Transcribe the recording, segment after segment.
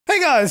Hey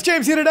guys,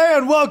 James here today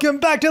and welcome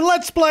back to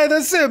Let's Play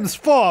The Sims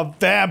 4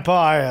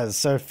 Vampires.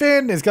 So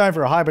Finn is going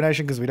for a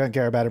hibernation because we don't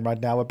care about him right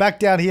now. We're back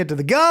down here to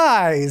the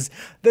guys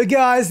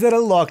that are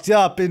locked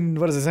up in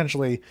what is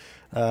essentially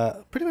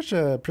pretty much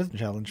a prison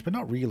challenge, but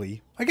not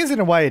really. I guess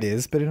in a way it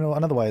is, but in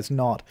another way it's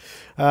not.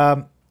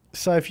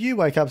 So if you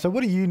wake up, so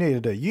what do you need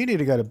to do? You need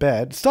to go to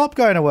bed. Stop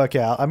going to work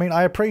out. I mean,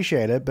 I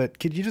appreciate it, but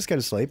could you just go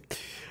to sleep?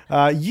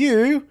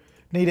 You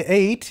need to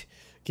eat.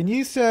 Can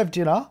you serve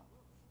dinner?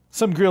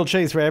 Some grilled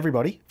cheese for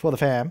everybody, for the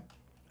fam.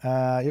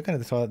 You're going to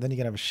the toilet, then you're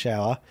going to have a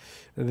shower.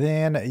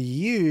 Then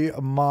you,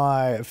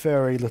 my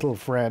furry little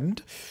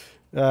friend,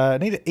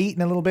 need to eat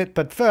in a little bit.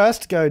 But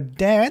first, go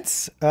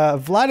dance.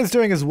 Vlad is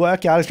doing his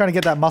workout. He's trying to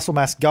get that muscle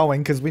mass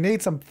going because we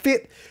need some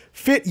fit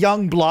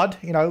young blood.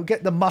 You know,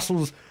 get the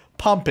muscles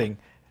pumping.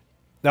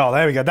 Oh,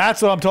 there we go.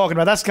 That's what I'm talking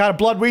about. That's the kind of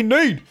blood we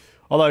need.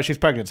 Although she's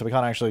pregnant, so we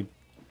can't actually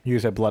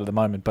use her blood at the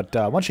moment. But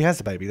once she has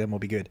the baby, then we'll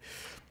be good.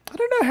 I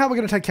don't know how we're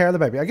going to take care of the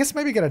baby. I guess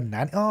maybe get a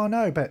nanny. Oh,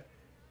 no, but...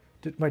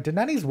 Did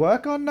nannies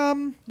work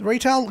on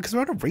retail? Because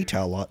we're on a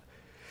retail lot.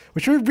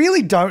 Which we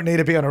really don't need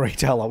to be on a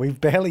retail lot. We've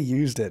barely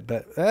used it,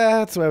 but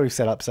that's where we've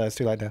set up, so it's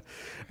too late now.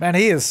 Man,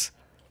 he is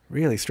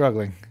really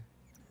struggling.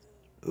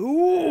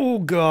 Ooh,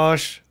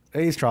 gosh.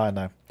 He's trying,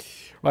 though.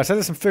 Right, so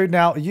there's some food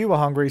now. You are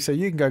hungry, so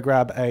you can go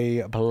grab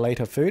a plate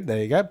of food.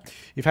 There you go.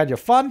 You've had your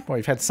fun. Well,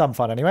 you've had some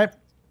fun anyway.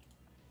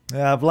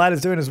 Vlad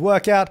is doing his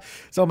workout.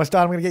 It's almost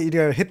done. I'm going to get you to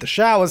go hit the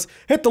showers.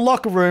 Hit the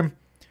locker room.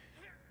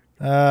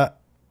 Oh,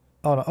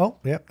 no. Oh,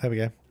 yeah, there we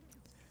go.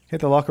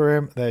 Hit the locker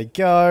room. There you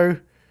go.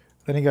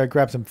 Then you go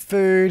grab some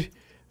food.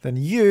 Then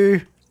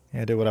you...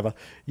 Yeah, do whatever.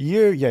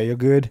 Yeah, you're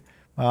good.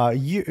 You're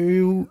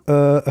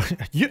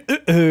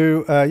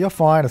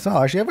fine as well.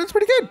 Actually, everyone's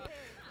pretty good.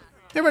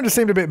 Everyone just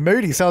seemed a bit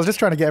moody, so I was just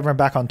trying to get everyone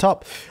back on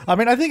top. I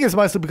mean, I think it's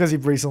mostly because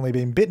you've recently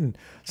been bitten.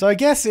 So I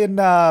guess in...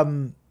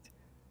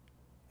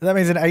 That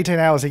means in 18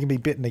 hours he can be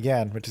bitten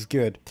again, which is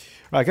good.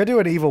 Right, go do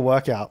an evil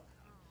workout,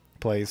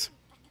 please.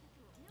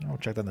 I'll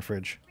check that in the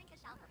fridge.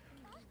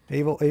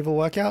 Evil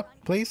workout,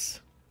 please.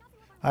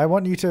 I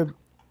want you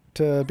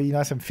to be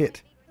nice and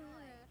fit.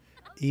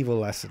 Evil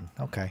lesson.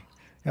 Okay.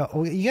 Now,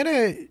 you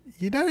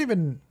don't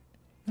even...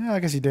 I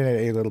guess you do need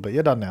to eat a little bit.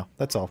 You're done now.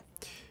 That's all.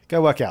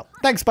 Go work out.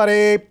 Thanks,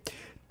 buddy.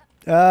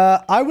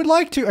 I would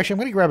like to... Actually, I'm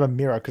going to grab a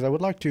mirror because I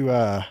would like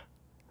to...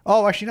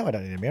 Oh, actually, no, I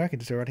don't need a mirror. I can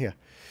just do it right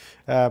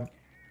here.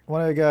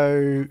 Want to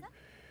go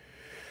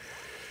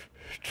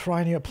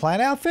try a new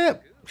plan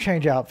outfit?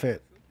 Change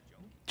outfit.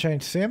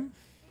 Change sim.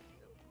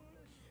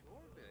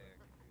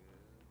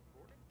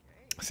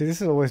 See,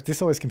 this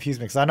always confused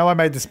me because I know I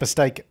made this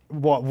mistake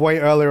way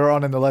earlier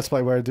on in the Let's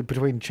Play where I did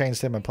between change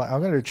sim and plan. I'm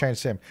going to do change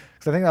sim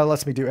because I think that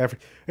lets me do every.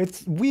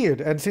 It's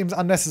weird and seems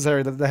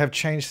unnecessary that they have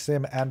change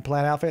sim and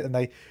plan outfit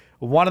and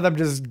one of them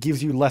just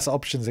gives you less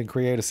options in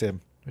create a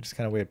sim, which is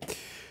kind of weird.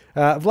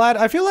 Vlad,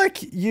 I feel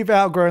like you've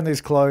outgrown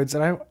these clothes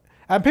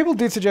and people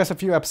did suggest a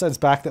few episodes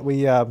back that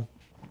we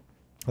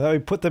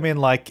put them in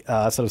like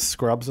sort of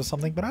scrubs or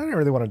something, but I don't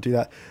really want to do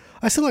that.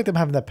 I still like them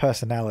having their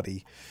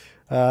personality.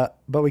 But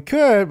we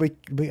could,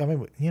 I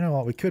mean, you know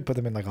what? We could put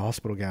them in like a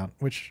hospital gown,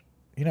 which,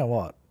 you know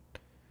what?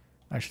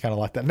 I actually kind of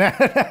like that. Now,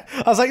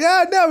 I was like,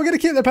 no, we're going to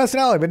keep their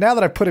personality. But now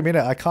that I put them in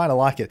it, I kind of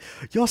like it.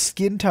 Your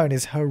skin tone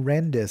is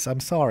horrendous.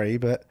 I'm sorry,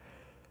 but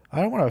I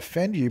don't want to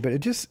offend you, but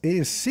it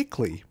is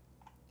sickly.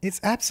 It's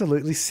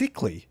absolutely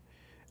sickly.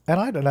 And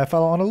I don't know if I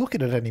want to look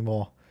at it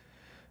anymore.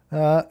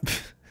 I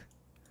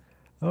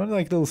want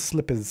like little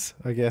slippers,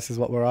 I guess, is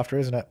what we're after,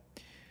 isn't it?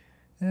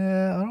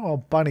 I don't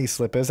want bunny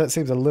slippers. That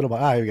seems a little bit...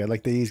 Ah, here we go,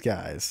 like these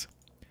guys.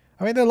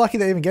 I mean, they're lucky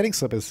they're even getting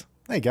slippers.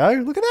 There you go.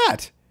 Look at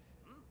that.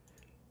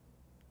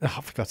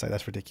 Oh, for God's sake,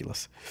 that's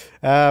ridiculous.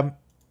 Now,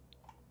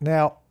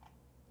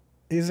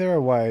 is there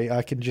a way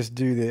I can just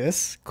do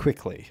this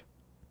quickly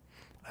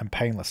and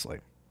painlessly?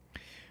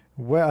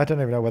 Well, I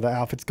don't even know where the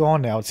outfit's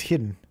gone now. It's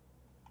hidden.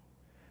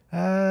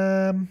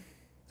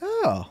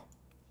 Oh,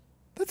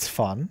 that's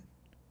fun.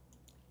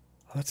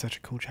 Oh, that's such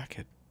a cool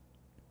jacket.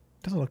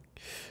 Doesn't look...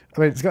 I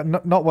mean, it's got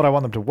not what I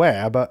want them to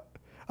wear, but...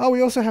 Oh,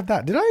 we also have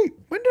that.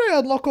 When did I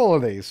unlock all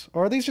of these?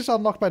 Or are these just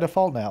unlocked by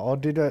default now? Or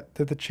did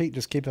the cheat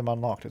just keep them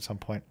unlocked at some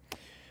point?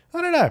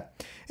 I don't know.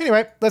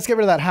 Anyway, let's get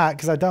rid of that hat,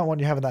 because I don't want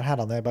you having that hat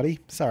on there, buddy.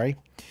 Sorry.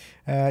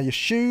 Your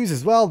shoes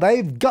as well.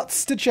 They've got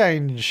to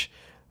change.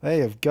 They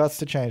have got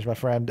to change, my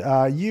friend.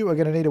 You are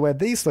going to need to wear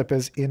these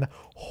slippers in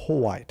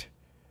white.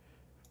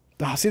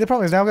 Oh, see, the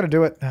problem is now I'm going to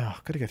do it. Oh,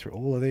 I've got to go through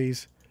all of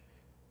these.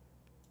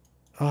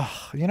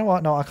 Oh, you know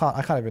what? No, I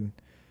can't even...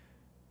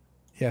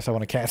 Yes, I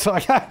want to cancel.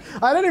 I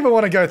don't even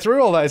want to go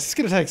through all that. It's just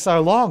going to take so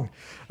long.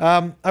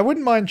 I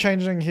wouldn't mind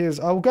changing his...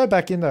 I'll go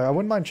back in, though. I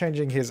wouldn't mind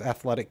changing his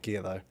athletic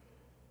gear, though.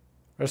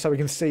 Just so we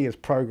can see his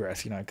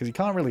progress, you know, because you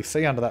can't really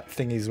see under that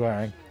thing he's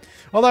wearing.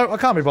 Although, I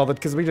can't be bothered,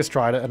 because we just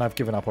tried it, and I've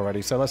given up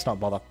already, so let's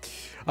not bother.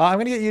 I'm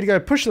going to get you to go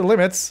push the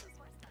limits,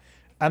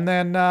 and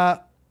then...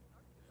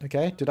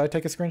 Okay, did I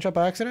take a screenshot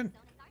by accident?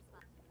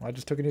 I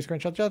just took a new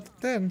screenshot just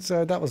then,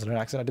 so that wasn't an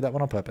accident. I did that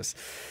one on purpose.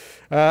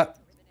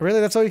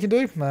 Really, that's all you can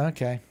do?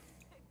 Okay.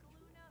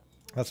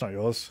 That's not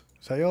yours.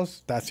 Is that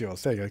yours? That's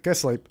yours. There you go. Go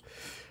sleep.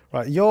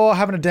 Right, you're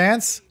having a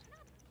dance.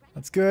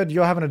 That's good.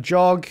 You're having a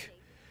jog.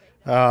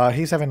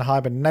 He's having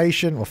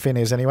hibernation. Well, Finn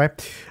is anyway.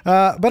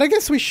 But I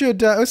guess we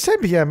should... it's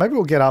 10 PM. Maybe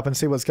we'll get up and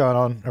see what's going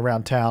on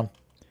around town.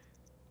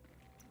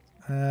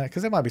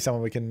 Because there might be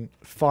someone we can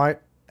fight.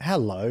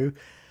 Hello.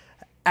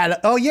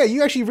 Oh, yeah,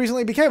 you actually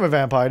recently became a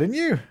vampire, didn't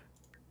you?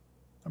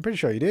 I'm pretty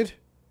sure you did.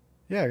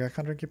 Yeah, I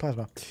can't drink your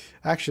plasma.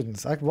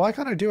 Actions. Why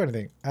can't I do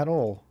anything at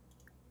all?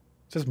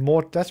 Just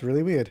more... That's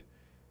really weird.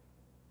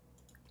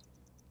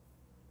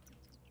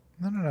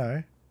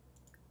 No.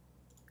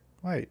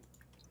 Wait.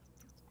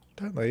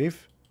 Don't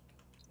leave.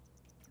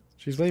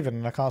 She's leaving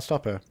and I can't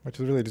stop her, which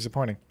is really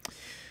disappointing.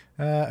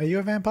 Are you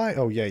a vampire?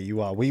 Oh, yeah,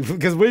 you are.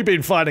 Because we've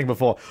been fighting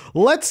before.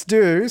 Let's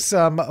do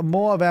some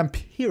more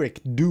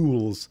vampiric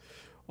duels.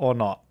 Or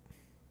not.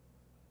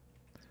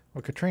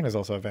 Well, Katrina's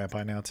also a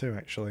vampire now too,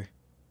 actually.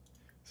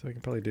 So we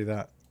can probably do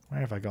that.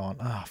 Where have I gone?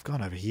 Oh, I've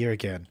gone over here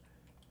again.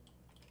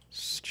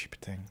 Stupid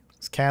thing.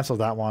 Let's cancel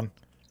that one.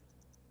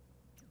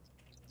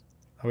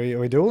 Are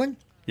we dueling?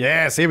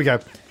 Yes, here we go.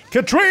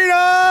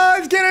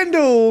 Katrina's getting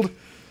dueled!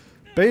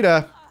 Beat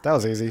her. That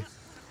was easy.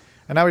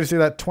 And now we just do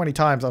that 20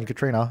 times on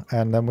Katrina,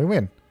 and then we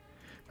win.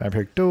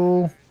 Vampiric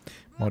duel.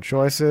 More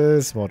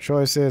choices. More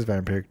choices.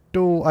 Vampiric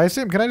duel. I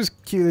assume, can I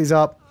just queue these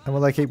up? And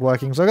will they keep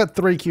working? So I got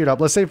 3 queued up.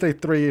 Let's see if they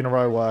 3 in a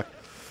row work.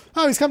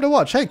 Oh, he's come to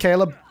watch. Hey,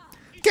 Caleb.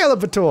 Caleb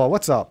Vitor,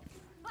 what's up?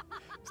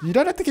 You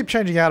don't have to keep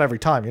changing out every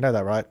time. You know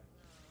that, right?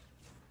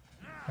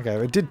 Okay,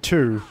 it did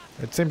 2.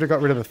 It seemed to have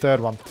got rid of the 3rd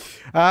one.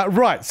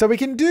 Right, so we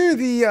can do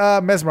the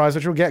Mesmerize,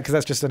 which we'll get because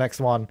that's just the next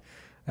one.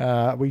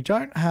 We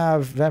don't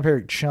have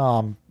Vampiric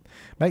Charm.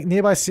 Make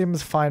nearby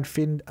Sims find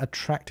Finn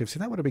attractive. See,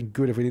 that would have been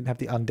good if we didn't have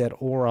the Undead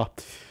Aura.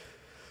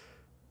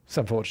 It's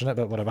unfortunate,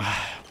 but whatever.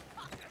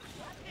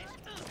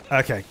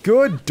 Okay,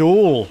 good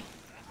duel.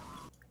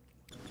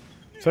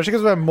 Especially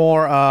because we're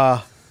more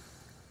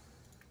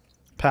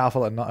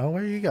powerful at night. Oh,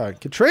 where are you going?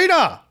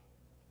 Katrina!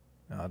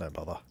 Oh, don't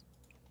bother.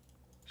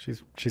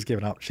 She's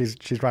given up. She's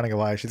running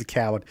away. She's a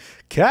coward.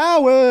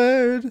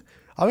 Coward!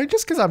 I mean,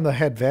 just because I'm the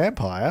head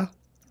vampire.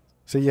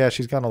 So yeah,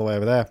 she's gone all the way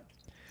over there.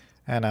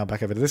 And now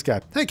back over to this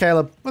guy. Hey,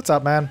 Caleb. What's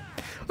up, man?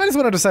 I just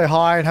wanted to say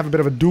hi and have a bit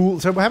of a duel.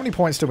 So how many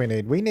points do we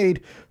need? We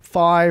need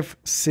 5,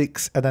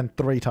 6, and then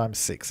 3 times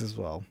 6 as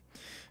well.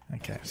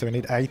 Okay, so we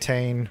need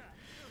 18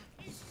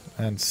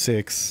 and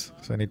 6.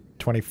 So we need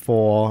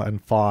 24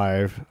 and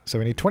 5. So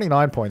we need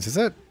 29 points, is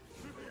it?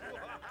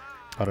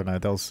 I don't know.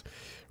 Those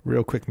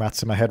real quick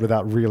maths in my head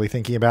without really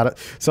thinking about it.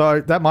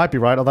 So that might be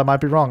right or that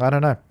might be wrong. I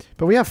don't know.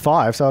 But we have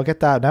 5, so I'll get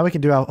that. Now we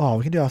can do our... Oh,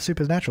 we can do our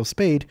supernatural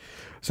speed.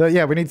 So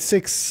yeah, we need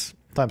 6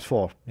 times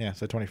 4. Yeah,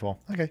 so 24.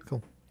 Okay,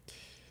 cool.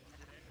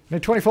 We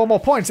need 24 more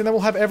points and then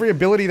we'll have every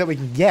ability that we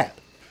can get.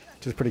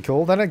 Which is pretty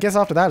cool. Then I guess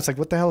after that, it's like,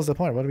 what the hell is the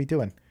point? What are we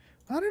doing?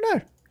 I don't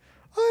know.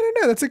 I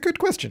don't know. That's a good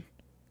question.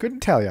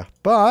 Couldn't tell you.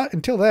 But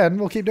until then,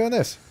 we'll keep doing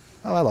this.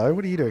 Oh, hello.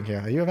 What are you doing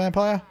here? Are you a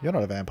vampire? You're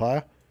not a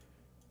vampire.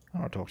 I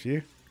don't want to talk to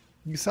you.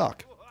 You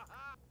suck.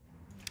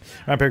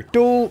 Vampiric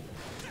duel.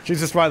 She's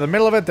just right in the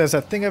middle of it. There's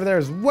that thing over there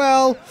as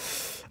well.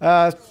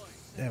 There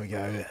we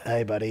go.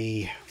 Hey,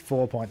 buddy.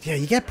 4 points. Yeah,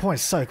 you get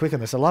points so quick on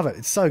this. I love it.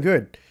 It's so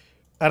good.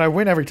 And I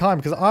win every time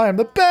because I am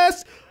the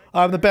best.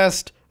 I'm the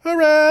best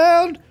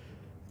around.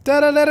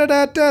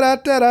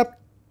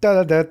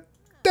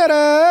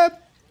 Da-da-da-da-da-da-da-da-da-da-da.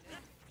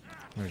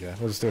 There we go.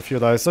 We'll just do a few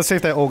of those. Let's see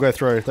if they all go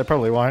through. They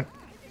probably won't.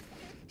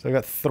 So we've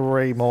got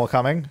 3 more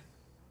coming.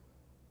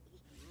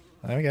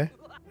 There we go.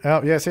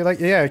 Oh, yeah, see,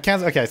 like, yeah, it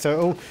can... Okay,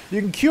 so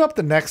you can queue up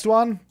the next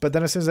one, but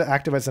then as soon as it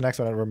activates the next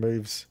one, it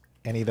removes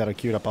any that are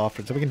queued up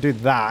after it. So we can do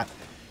that.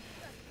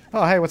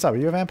 Oh, hey, what's up? Are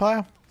you a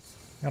vampire?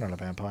 You're not a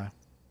vampire.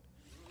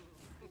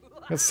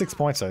 That's 6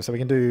 points, though, so we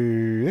can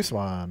do this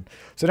one.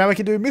 So now we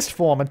can do Mist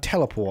Form and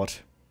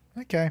Teleport.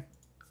 Okay.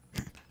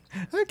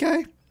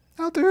 Okay.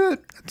 I'll do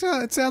it.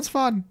 It sounds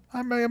fun.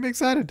 I'm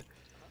excited.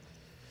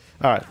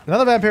 Alright,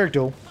 another vampiric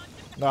duel.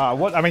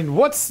 What? I mean,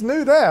 what's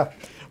new there?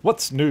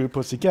 What's new,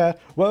 pussycat?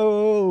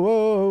 Whoa,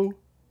 whoa.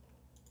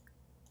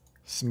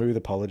 Smooth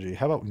apology.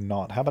 How about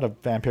not? How about a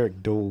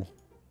vampiric duel?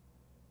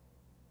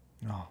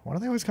 Oh, why do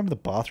they always come to the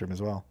bathroom as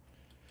well?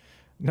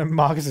 No,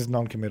 Marcus is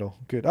non-committal.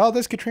 Good. Oh,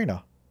 there's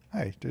Katrina.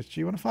 Hey, does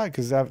she want to fight?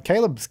 Because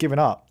Caleb's given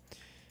up.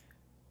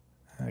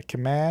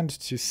 Command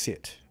to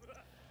sit.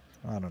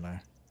 I don't know.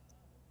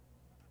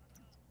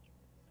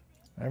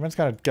 Everyone's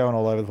kind of going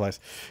all over the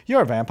place.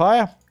 You're a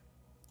vampire.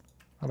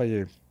 How about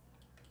you?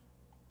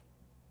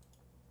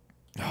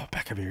 Oh,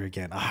 back over here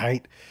again. I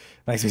hate.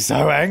 Makes me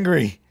so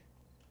angry.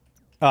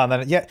 Oh, and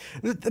then, yeah.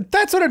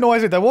 That's what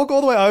annoys me. They walk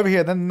all the way over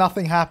here, then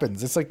nothing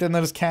happens. It's like, then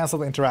they just cancel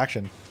the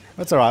interaction.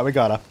 That's alright, we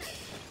got her.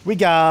 We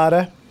got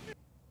her.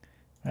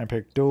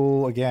 Vampiric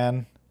duel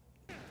again.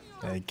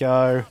 There you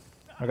go.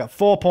 I've got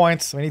 4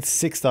 points. We need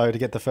 6, though, to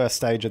get the first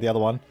stage of the other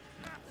one.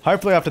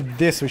 Hopefully after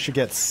this, we should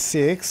get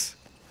 6.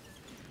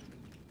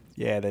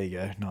 Yeah, there you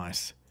go.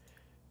 Nice.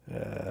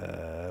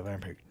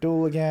 Vampiric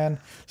duel again.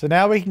 So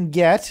now we can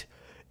get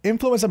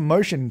influence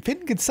emotion.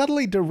 Finn can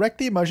subtly direct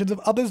the emotions of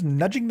others,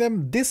 nudging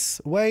them this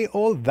way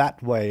or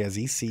that way as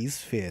he sees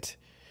fit.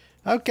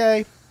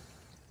 Okay.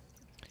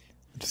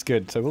 which is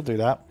good. So we'll do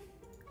that.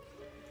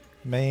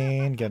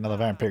 Get another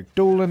vampiric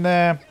duel in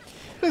there.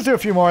 Let's do a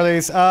few more of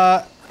these.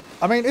 I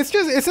mean, it's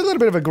a little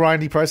bit of a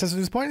grindy process at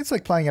this point. It's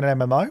like playing in an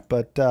MMO,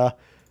 but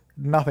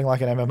nothing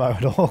like an MMO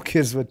at all,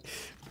 because we're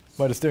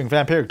just doing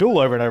vampiric duel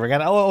over and over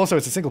again. Also,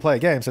 it's a single player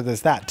game, so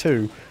there's that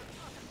too.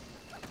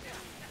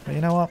 But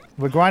you know what?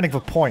 We're grinding for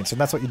points, and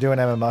that's what you do in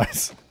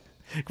MMOs.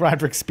 Grind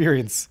for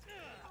experience.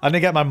 I need to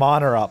get my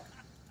mana up.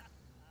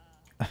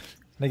 I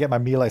need to get my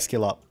melee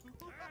skill up.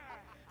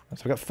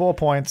 So we got 4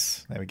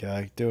 points. There we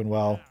go. Doing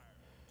well.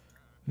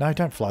 No,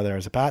 don't fly there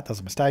as a bat. That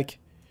was a mistake.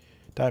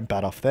 Don't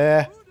bat off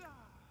there.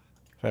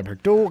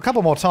 Vampiric duel. A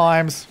couple more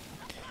times.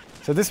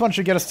 So this one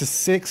should get us to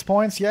 6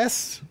 points.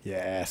 Yes?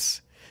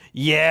 Yes.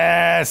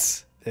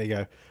 Yes! There you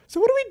go. So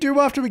what do we do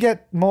after we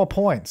get more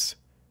points?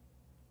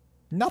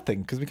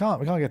 Nothing, because we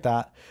can't get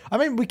that. I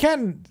mean, we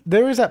can...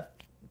 There is that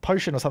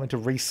potion or something to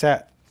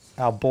reset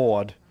our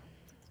board,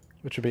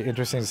 which would be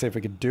interesting to see if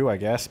we could do, I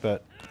guess,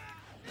 but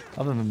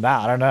other than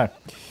that, I don't know.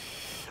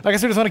 I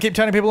guess we just want to keep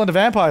turning people into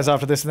vampires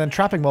after this and then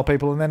trapping more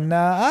people and then,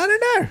 I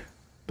don't know.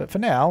 But for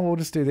now, we'll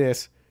just do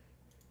this.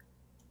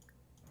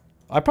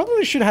 I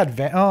probably should have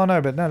had oh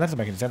no, but no, that doesn't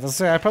make any sense. I was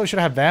say I probably should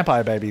have had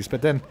vampire babies,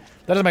 but then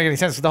that doesn't make any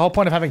sense. The whole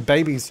point of having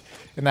babies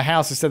in the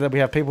house is so that we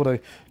have people to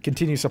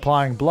continue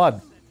supplying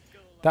blood.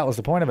 That was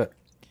the point of it.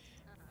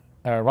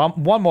 Alright,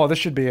 one more. This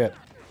should be it.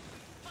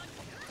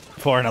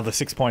 For another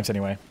 6 points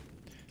anyway.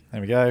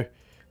 There we go.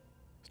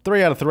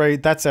 3 out of 3.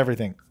 That's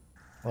everything.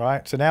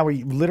 Right? So now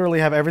we literally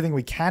have everything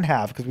we can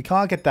have because we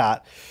can't get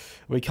that.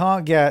 We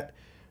can't get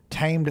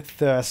Tamed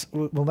Thirst.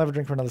 We'll never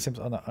drink for another Sims.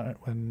 Oh, no,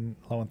 when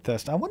low on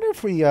thirst. I wonder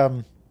if we...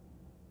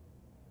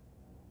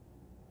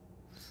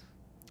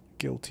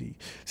 Guilty.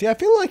 See, I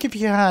feel like if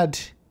you had...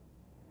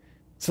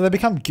 So they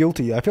become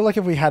guilty. I feel like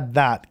if we had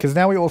that, because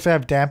now we also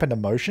have dampened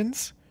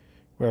emotions,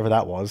 wherever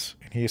that was.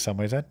 In here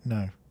somewhere, is that?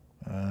 No.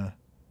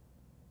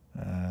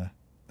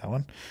 That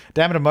one.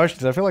 Dampened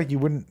emotions. I feel like you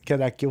wouldn't get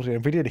that guilty.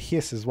 If we did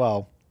hiss as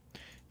well,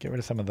 get rid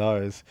of some of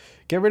those.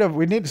 Get rid of.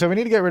 We need to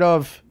get rid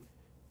of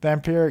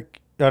vampiric.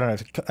 No,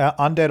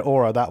 undead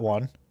aura. That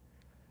one,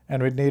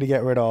 and we'd need to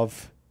get rid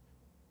of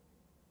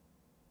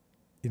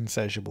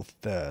insatiable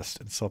thirst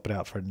and swap it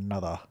out for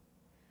another.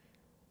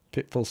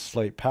 Pitful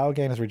sleep. Power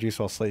gain is reduced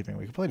while sleeping.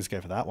 We could probably just go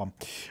for that one.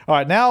 All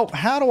right, now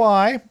how do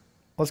I?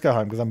 Let's go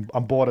home because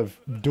I'm bored of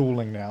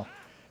dueling now.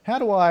 How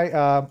do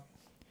I?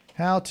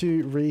 How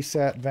to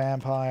reset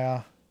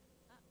vampire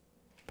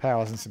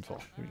powers in Sims 4.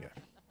 Here we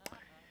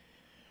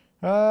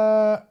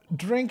go.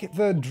 Drink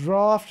the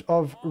draft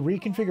of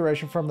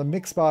reconfiguration from the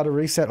mix bar to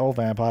reset all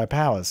vampire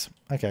powers.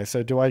 Okay,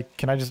 so do I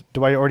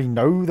already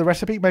know the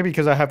recipe? Maybe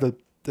because I have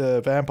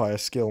the vampire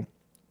skill.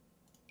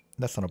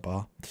 That's not a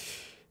bar.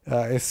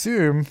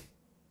 Assume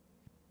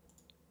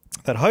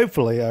that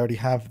hopefully I already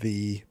have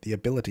the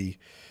ability.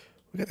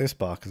 Look at this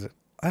bar because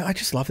I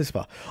just love this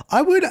bar.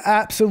 I would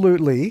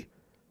absolutely.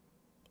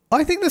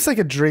 I think that's like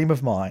a dream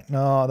of mine.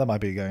 No, that might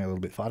be going a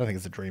little bit far. I don't think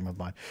it's a dream of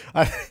mine.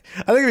 I think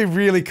it'd be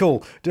really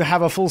cool to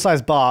have a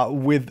full-size bar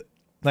with,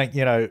 like,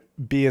 you know,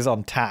 beers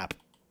on tap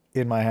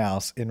in my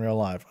house in real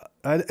life.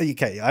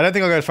 Okay, I don't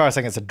think I'll go as far as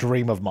saying it's a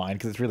dream of mine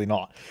because it's really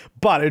not.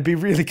 But it'd be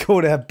really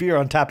cool to have beer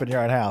on tap in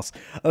your own house.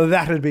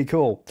 That would be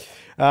cool.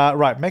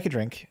 Right, make a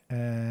drink.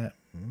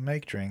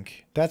 Make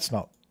drink. That's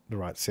not the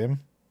right sim.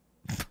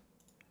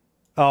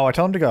 Oh, I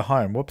told him to go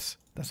home. Whoops.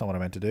 That's not what I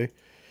meant to do.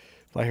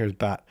 Fly here is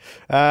bat.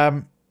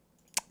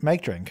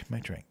 Make drink.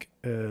 Make drink.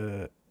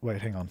 Wait,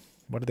 hang on.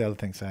 What did the other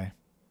thing say?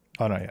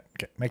 Oh, no, yeah.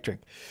 Okay, make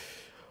drink.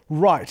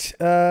 Right.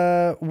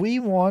 We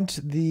want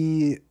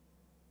the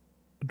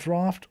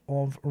draft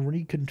of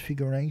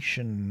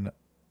reconfiguration,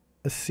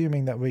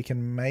 assuming that we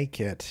can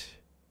make it.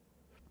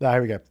 Ah,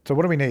 here we go. So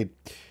what do we need?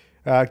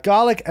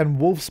 Garlic and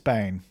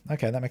wolfsbane.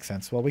 Okay, that makes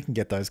sense. Well, we can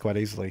get those quite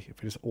easily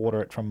if we just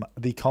order it from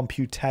the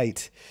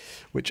Computate,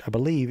 which I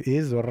believe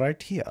is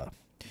right here.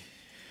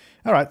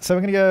 All right, so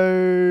we're going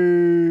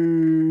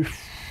to go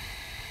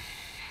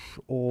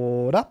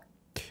order.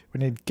 We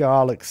need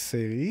garlic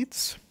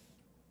seeds.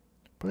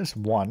 Probably just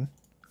one.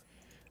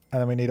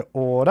 And then we need to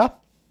order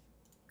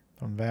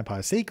from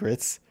Vampire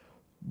Secrets,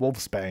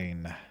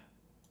 wolfsbane.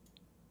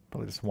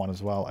 Probably just one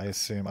as well, I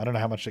assume. I don't know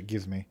how much it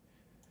gives me.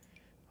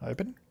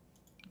 Open.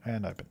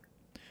 And open.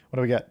 What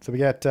do we get? So we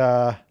get 2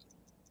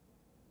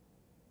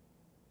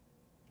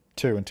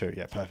 and 2.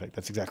 Yeah, perfect.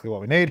 That's exactly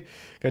what we need.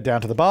 Go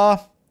down to the bar.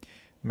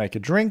 Make a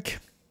drink.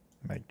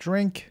 Make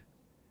drink.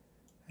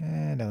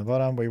 And down the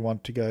bottom, we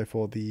want to go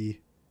for the...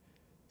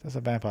 That's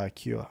a vampire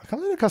cure. I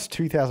can't believe it costs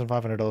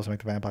 $2,500 to make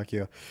the vampire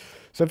cure.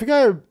 So if we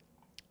go...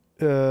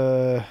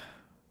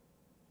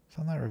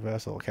 Sunlight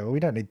reversal. Okay, well,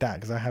 we don't need that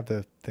because I have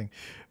the thing.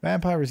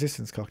 Vampire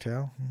resistance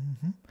cocktail.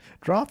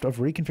 Draft of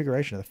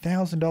reconfiguration of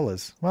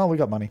 $1,000. Well, we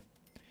got money.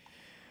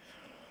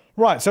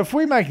 Right, so if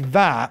we make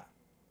that,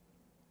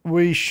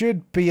 we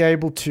should be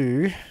able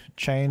to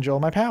change all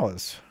my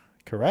powers.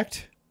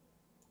 Correct?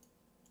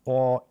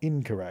 Or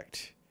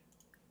incorrect?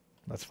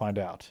 Let's find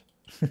out.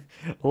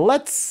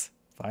 Let's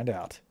find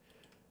out.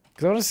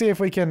 Because I want to see if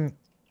we can...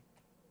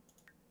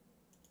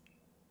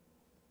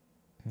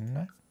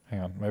 No? Hang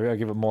on. Maybe I'll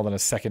give it more than a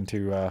second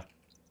to...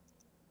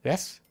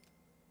 Yes?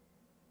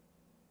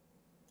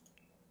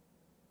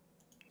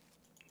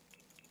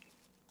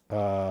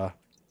 I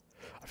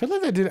feel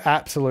like they did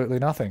absolutely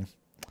nothing.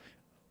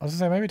 I was gonna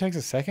say, maybe it takes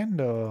a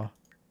second, or...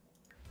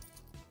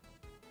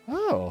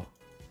 Oh.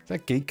 Is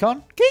that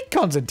GeekCon?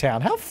 GeekCon's in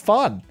town. How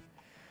fun!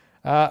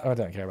 I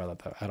don't care about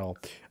that, though, at all.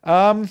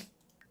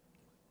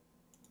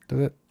 Does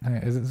it...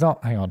 Is it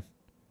not... Hang on.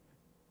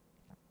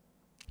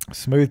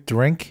 Smooth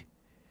drink.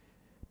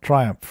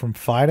 Triumph from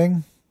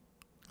fighting.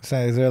 So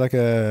is there like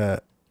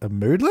a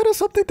moodlet or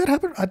something that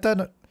happened? I don't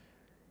know.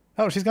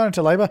 Oh, she's going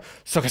into labor.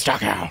 Sucker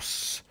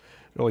Stockhouse.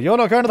 Well, you're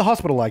not going to the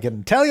hospital, I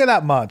can tell you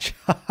that much.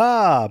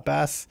 Haha,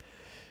 Bass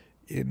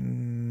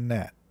in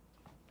net.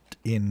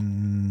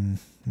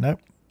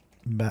 Nope.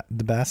 The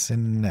Bass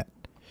in net.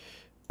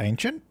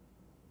 Ancient?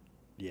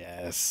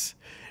 Yes.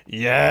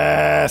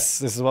 Yes!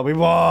 This is what we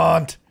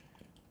want!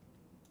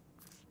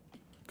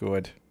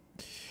 Good.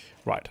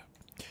 Right.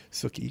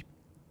 Suki.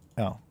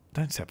 Oh,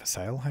 don't set for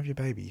sale. Have your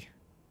baby.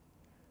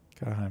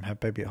 Go home. Have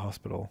baby at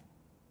hospital.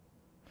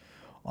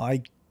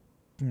 I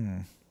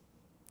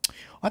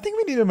think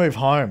we need to move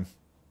home.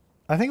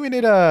 I think we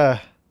need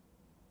a...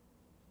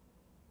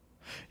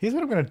 Here's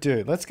what I'm going to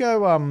do. Let's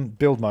go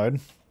build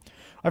mode.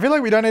 I feel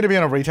like we don't need to be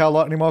on a retail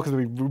lot anymore because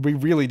we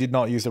really did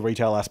not use the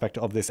retail aspect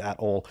of this at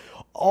all.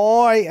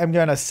 I am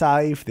going to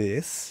save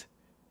this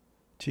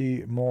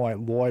to my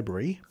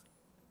library.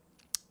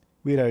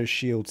 Widow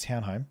Shield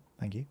Townhome.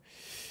 Thank you.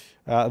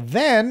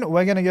 Then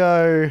we're going to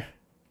go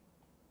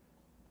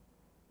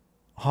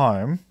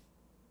home.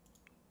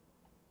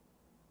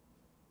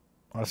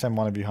 I'll send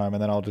one of you home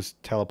and then I'll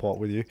just teleport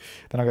with you.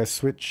 Then I'll go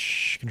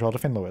switch control to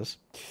Finn Lewis.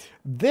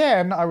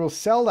 Then I will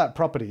sell that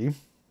property.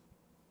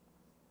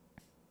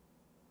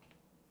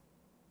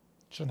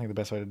 I don't think the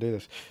best way to do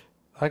this.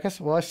 I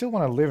guess, well, I still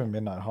want to live in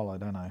Midnight Hollow,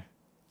 don't I?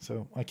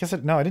 So I guess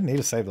no, I didn't need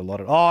to save the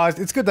lot. Oh,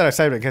 it's good that I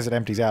saved it in case it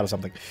empties out or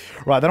something.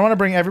 Right, then I want to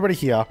bring everybody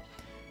here.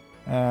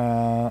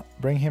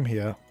 Bring him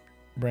here.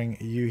 Bring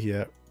you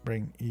here.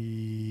 Bring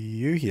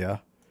you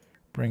here.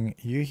 Bring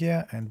you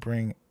here. And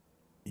bring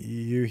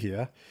you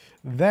here.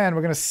 Then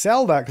we're going to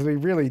sell that because we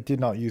really did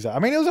not use it. I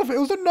mean, it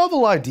was a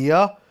novel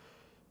idea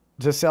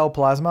to sell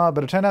plasma,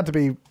 but it turned out to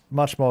be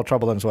much more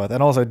trouble than it's worth.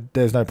 And also,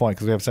 there's no point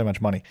because we have so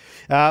much money.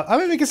 I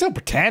mean, we can still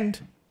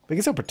pretend. We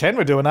can still pretend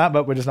we're doing that,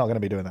 but we're just not going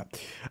to be doing that.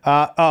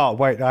 Oh,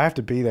 wait. I have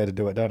to be there to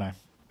do it, don't I?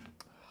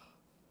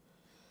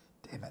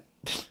 Damn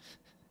it.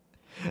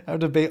 I have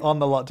to be on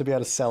the lot to be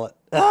able to sell it.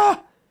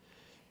 Ah!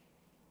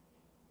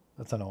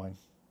 That's annoying.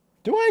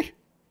 Do I?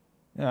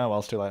 Oh, well,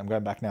 it's too late. I'm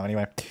going back now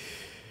anyway.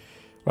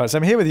 Right, so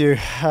I'm here with you.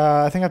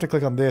 I think I have to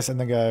click on this and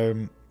then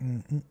go...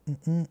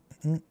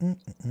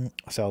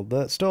 Sell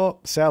the store.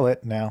 Sell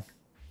it now.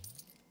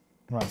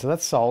 Right, so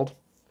that's sold.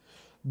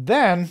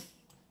 Then,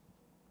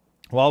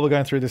 while we're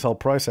going through this whole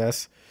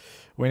process,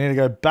 we need to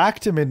go back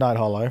to Midnight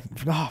Hollow.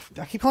 Oh,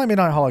 I keep calling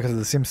Midnight Hollow because of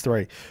The Sims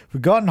 3.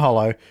 Forgotten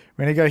Hollow.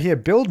 We need to go here,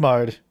 build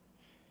mode.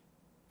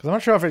 Because I'm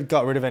not sure if it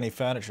got rid of any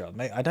furniture.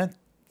 I don't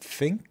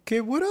think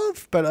it would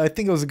have, but I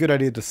think it was a good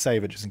idea to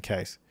save it just in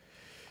case.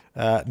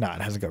 No,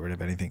 it hasn't got rid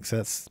of anything, so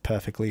that's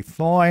perfectly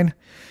fine.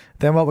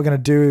 Then what we're going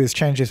to do is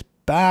change this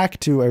back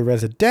to a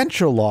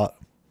residential lot.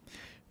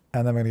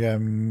 And then we're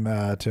going to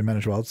go to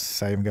Manage Worlds,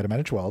 save and go to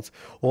Manage Worlds.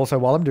 Also,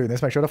 while I'm doing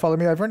this, make sure to follow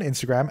me over on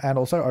Instagram and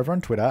also over on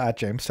Twitter at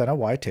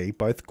JamesCenterYT,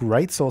 both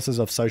great sources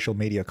of social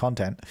media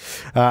content.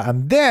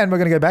 And then we're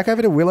going to go back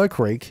over to Willow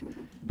Creek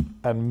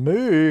and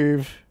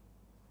move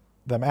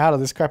them out of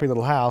this crappy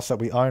little house that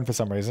we own for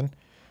some reason.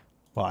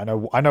 Well,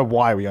 I know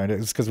why we owned it.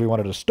 It's because we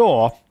wanted a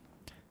store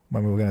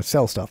when we were going to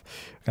sell stuff.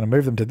 We're going to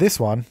move them to this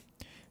one.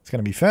 It's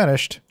going to be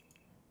furnished.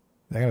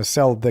 They're going to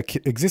sell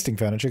the existing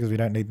furniture because we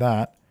don't need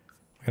that.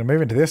 We're going to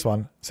move into this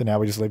one. So now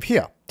we just live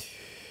here.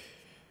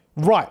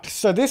 Right.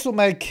 So this will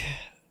make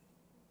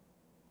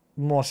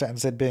more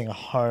sense than being a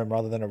home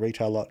rather than a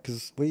retail lot.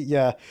 Because we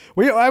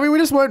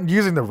just weren't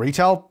using the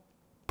retail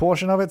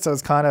portion of it. So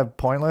it's kind of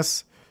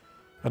pointless.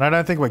 And I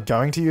don't think we're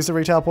going to use the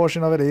retail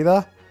portion of it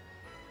either.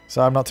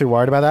 So I'm not too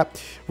worried about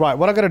that. Right.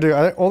 What I've got to do.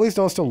 Are all these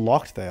doors still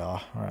locked? They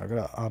are. All right. I've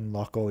got to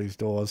unlock all these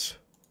doors.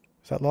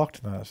 Is that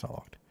locked? No, it's not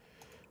locked.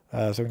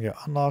 So we're going to go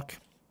unlock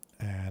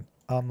and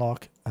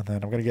unlock. And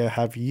then I'm going to go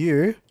have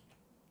you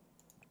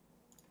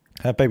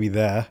have baby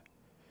there.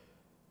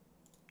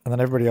 And then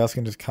everybody else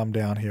can just come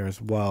down here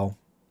as well.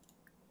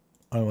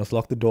 I almost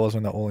lock the doors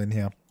when they're all in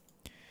here.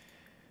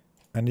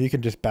 And you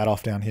can just bat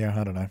off down here.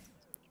 I don't know.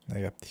 There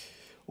you go.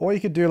 Or you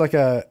could do like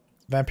a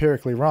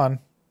vampirically run.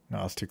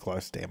 No, it's too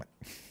close. Damn it.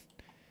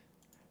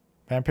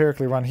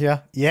 Vampirically run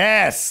here.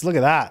 Yes! Look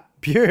at that.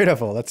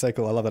 Beautiful. That's so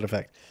cool. I love that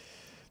effect.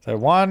 So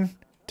 1,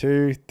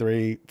 2,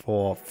 3,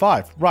 4,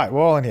 5. Right,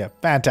 we're all in here.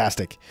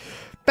 Fantastic.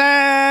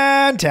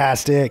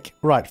 Fantastic.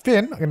 Right,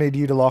 Finn, I'm going to need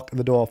you to lock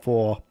the door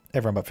for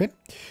everyone but Finn.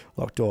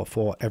 Lock door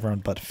for everyone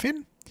but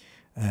Finn.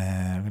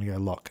 And I'm going to go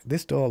lock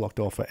this door. Lock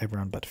door for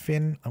everyone but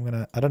Finn.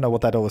 I don't know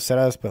what that door was set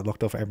as, but lock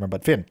door for everyone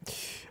but Finn.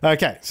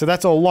 Okay, so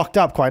that's all locked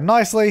up quite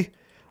nicely.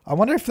 I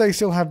wonder if they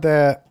still have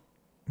their...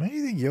 Where do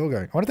you think you're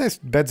going? I wonder if those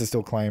beds are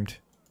still claimed.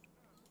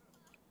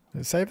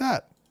 Did it save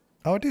that?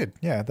 Oh, it did.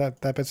 Yeah,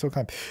 that bit still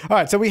came. All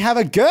right, so we have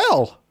a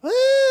girl.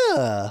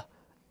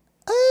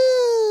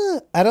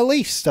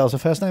 Annalise. That was the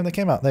first name that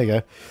came out. There you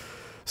go.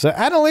 So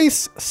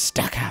Annalise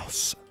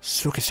Stackhouse.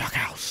 Suki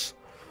Stackhouse.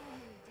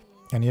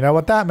 And you know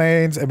what that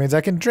means? It means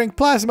I can drink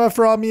plasma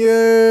from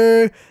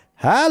you.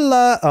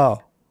 Hello.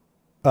 Oh.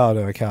 Oh,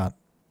 no, I can't.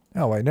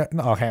 Oh, wait. No,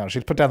 oh, hang on.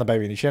 She's put down the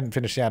baby. She hadn't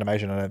finished the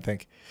animation, I don't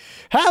think.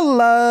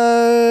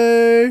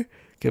 Hello.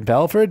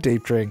 Compel for a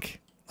deep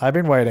drink. I've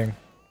been waiting.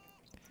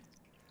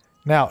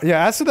 Now,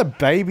 yeah, as for the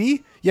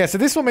baby. Yeah, so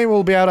this will mean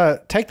we'll be able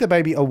to take the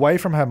baby away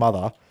from her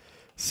mother.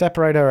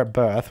 Separate her at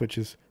birth, which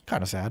is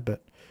kind of sad,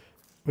 but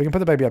we can put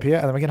the baby up here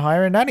and then we can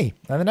hire a nanny.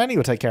 And the nanny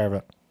will take care of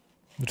it.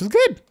 Which is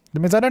good. That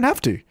means I don't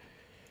have to.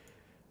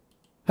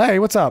 Hey,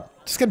 what's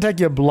up? Just gonna take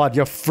your blood,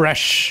 your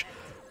fresh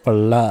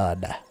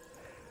blood.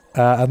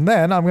 And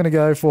then I'm gonna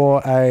go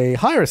for a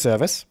hire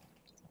service.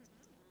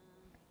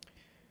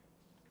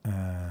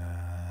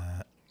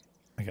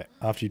 Okay,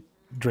 after you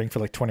drink for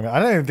like 20 minutes. I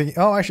don't even think...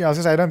 Oh, actually, I was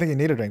gonna say I don't think you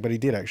need a drink, but he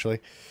did actually.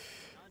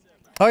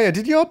 Oh yeah,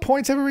 did your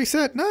points ever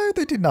reset? No,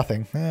 they did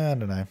nothing. I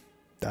don't know.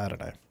 I don't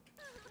know.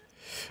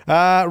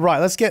 Right,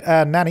 let's get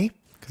a nanny,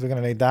 because we're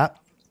gonna need that.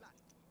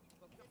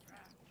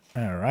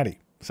 Alrighty.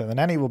 So the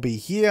nanny will be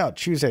here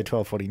Tuesday,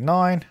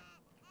 12:49.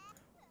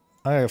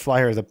 I'm going to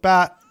fly her as a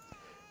bat.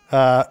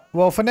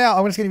 Well, for now,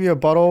 I'm just going to give you a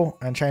bottle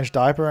and change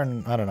diaper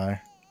and, I don't know,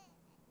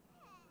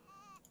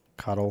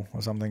 cuddle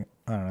or something.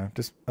 I don't know.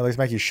 Just at least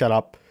make you shut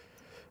up.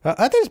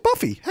 There's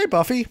Buffy. Hey,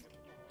 Buffy.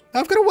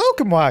 I've got a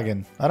welcome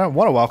wagon. I don't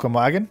want a welcome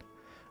wagon.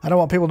 I don't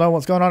want people to know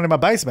what's going on in my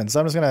basement, so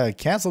I'm just going to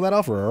cancel that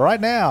off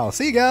right now.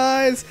 See you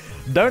guys.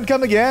 Don't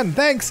come again.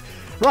 Thanks.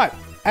 Right.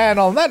 And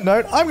on that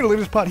note, I'm going to leave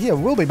this part here.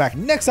 We'll be back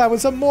next time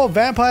with some more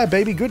vampire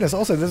baby goodness.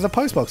 Also, there's a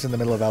postbox in the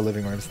middle of our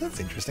living room, so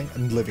that's interesting.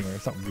 And living room.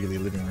 It's not really a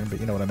living room, but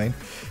you know what I mean.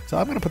 So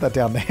I'm going to put that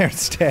down there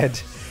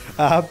instead.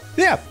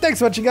 Yeah, thanks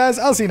for watching, guys.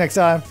 I'll see you next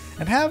time,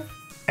 and have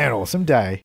an awesome day.